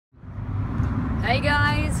Hey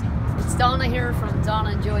guys, it's Donna here from Donna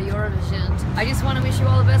and Joe Eurovision. I just want to wish you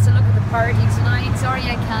all the best of luck at the party tonight. Sorry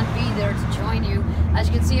I can't be there to join you. As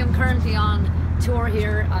you can see, I'm currently on tour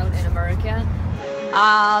here out in America.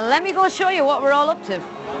 Let me go show you what we're all up to.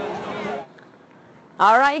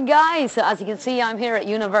 Alright guys, so as you can see, I'm here at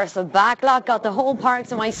Universal Backlot. Got the whole park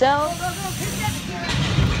to myself. I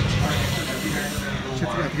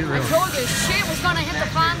told you, shit was gonna hit the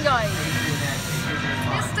fan, guys.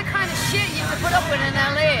 This is the kind of shit you have to put up with in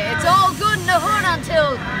LA. It's all good in the hood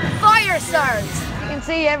until fire starts. You can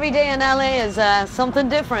see every day in LA is something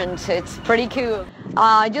different. It's pretty cool.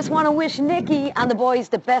 I just want to wish Nikki and the boys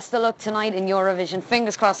the best of luck tonight in Eurovision.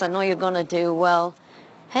 Fingers crossed, I know you're gonna do well.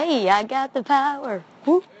 Hey, I got the power.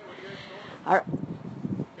 Woo. All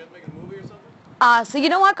right. So you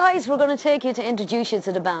know what, guys? We're going to take you to introduce you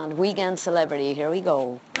to the band, Weekend Celebrity. Here we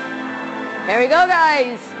go. Here we go,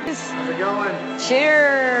 guys. How's it going?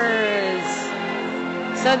 Cheers.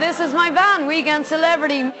 So this is my band, Weekend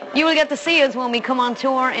Celebrity. You will get to see us when we come on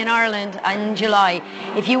tour in Ireland in July.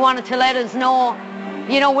 If you wanted to let us know,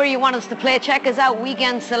 you know, where you want us to play, check us out,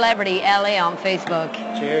 Weekend Celebrity LA on Facebook.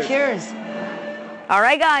 Cheers. Cheers. All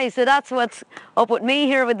right, guys, so that's what's up with me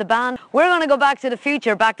here with the band. We're going to go back to the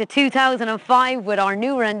future, back to 2005 with our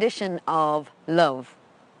new rendition of Love.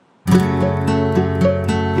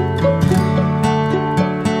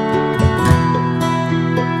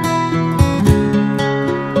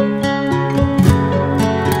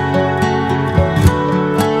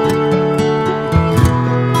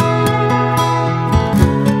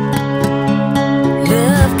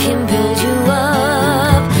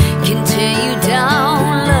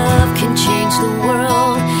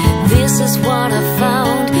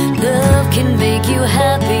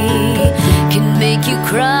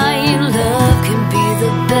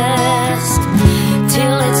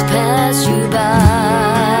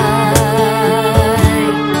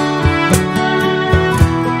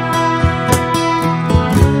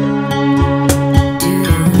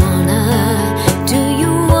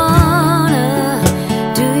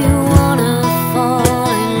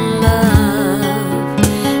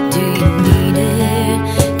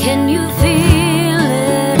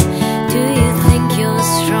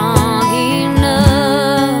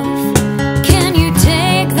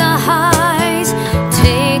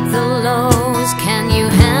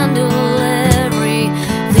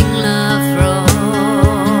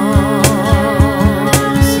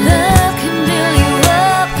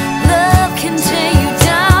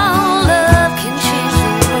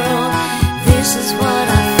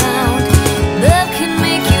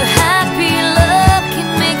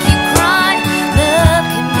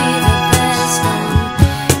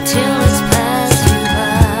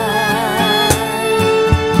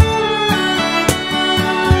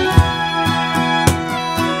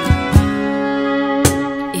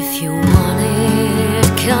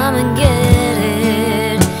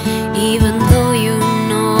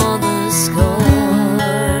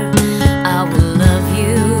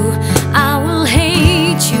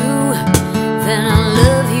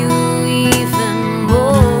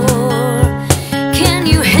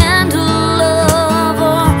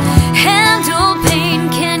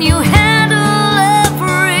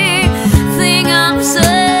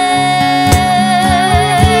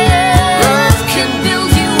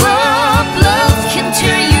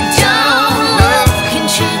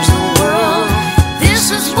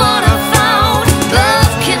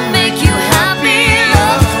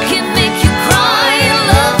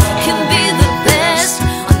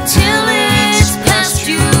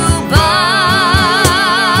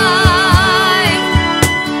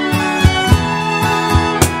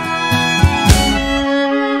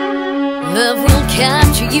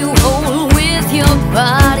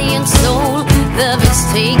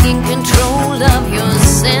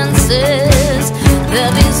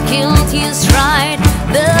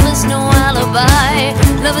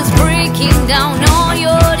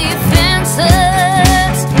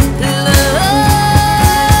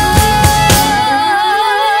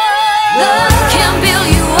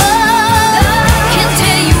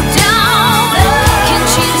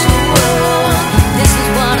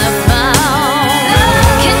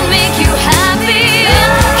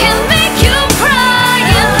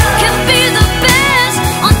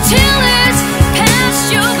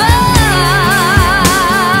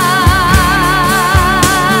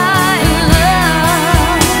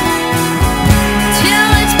 Till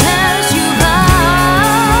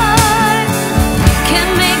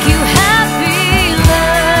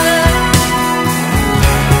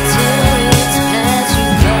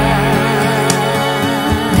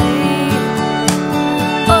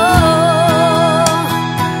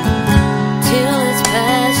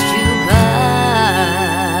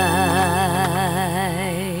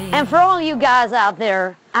And for all you guys out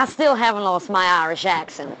there, I still haven't lost my Irish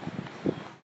accent.